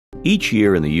Each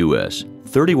year in the U.S.,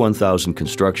 31,000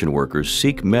 construction workers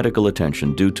seek medical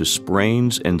attention due to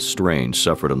sprains and strains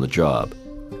suffered on the job.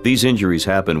 These injuries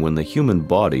happen when the human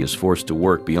body is forced to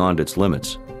work beyond its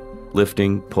limits.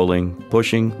 Lifting, pulling,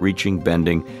 pushing, reaching,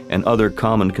 bending, and other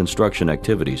common construction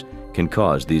activities can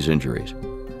cause these injuries.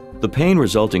 The pain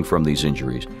resulting from these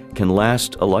injuries can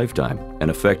last a lifetime and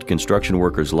affect construction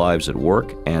workers' lives at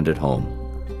work and at home.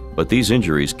 But these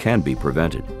injuries can be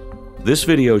prevented. This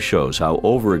video shows how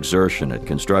overexertion at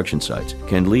construction sites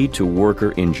can lead to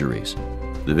worker injuries.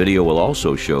 The video will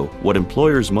also show what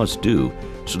employers must do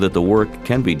so that the work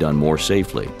can be done more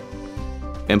safely.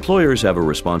 Employers have a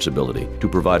responsibility to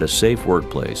provide a safe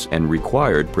workplace and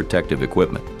required protective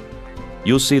equipment.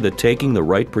 You'll see that taking the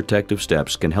right protective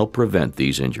steps can help prevent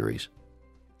these injuries.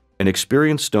 An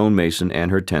experienced stonemason and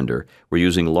her tender were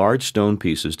using large stone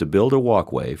pieces to build a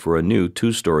walkway for a new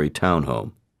 2-story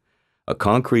townhome. A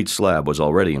concrete slab was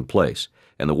already in place,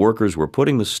 and the workers were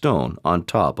putting the stone on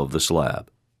top of the slab.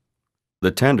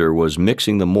 The tender was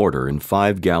mixing the mortar in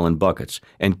 5-gallon buckets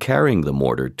and carrying the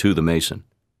mortar to the mason.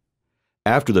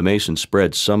 After the mason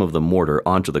spread some of the mortar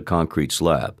onto the concrete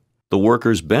slab, the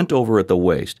workers bent over at the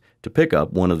waist to pick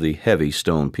up one of the heavy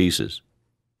stone pieces.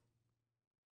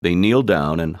 They kneeled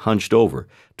down and hunched over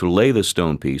to lay the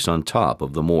stone piece on top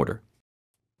of the mortar.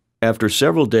 After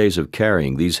several days of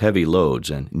carrying these heavy loads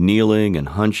and kneeling and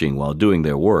hunching while doing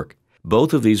their work,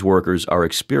 both of these workers are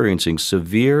experiencing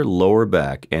severe lower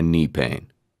back and knee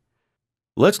pain.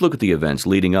 Let's look at the events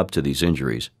leading up to these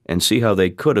injuries and see how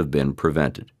they could have been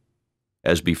prevented.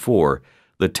 As before,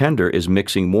 the tender is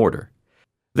mixing mortar.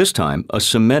 This time, a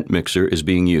cement mixer is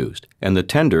being used, and the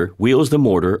tender wheels the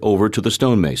mortar over to the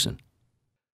stonemason.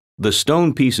 The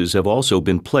stone pieces have also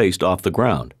been placed off the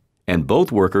ground, and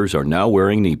both workers are now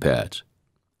wearing knee pads.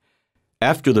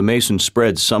 After the mason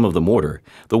spreads some of the mortar,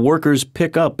 the workers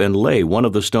pick up and lay one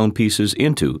of the stone pieces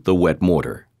into the wet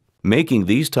mortar. Making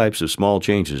these types of small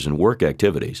changes in work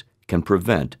activities can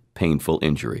prevent painful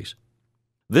injuries.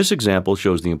 This example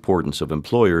shows the importance of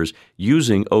employers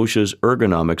using OSHA's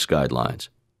ergonomics guidelines.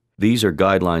 These are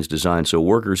guidelines designed so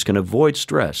workers can avoid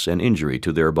stress and injury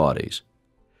to their bodies.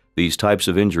 These types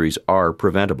of injuries are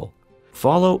preventable.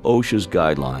 Follow OSHA's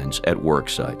guidelines at work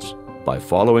sites. By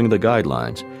following the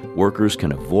guidelines, workers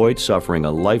can avoid suffering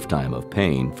a lifetime of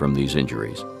pain from these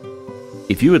injuries.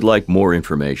 If you would like more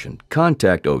information,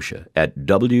 contact OSHA at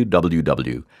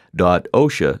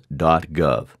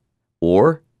www.osha.gov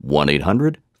or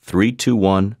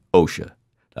 1-800-321-OSHA.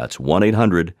 That's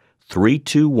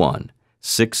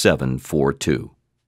 1-800-321-6742.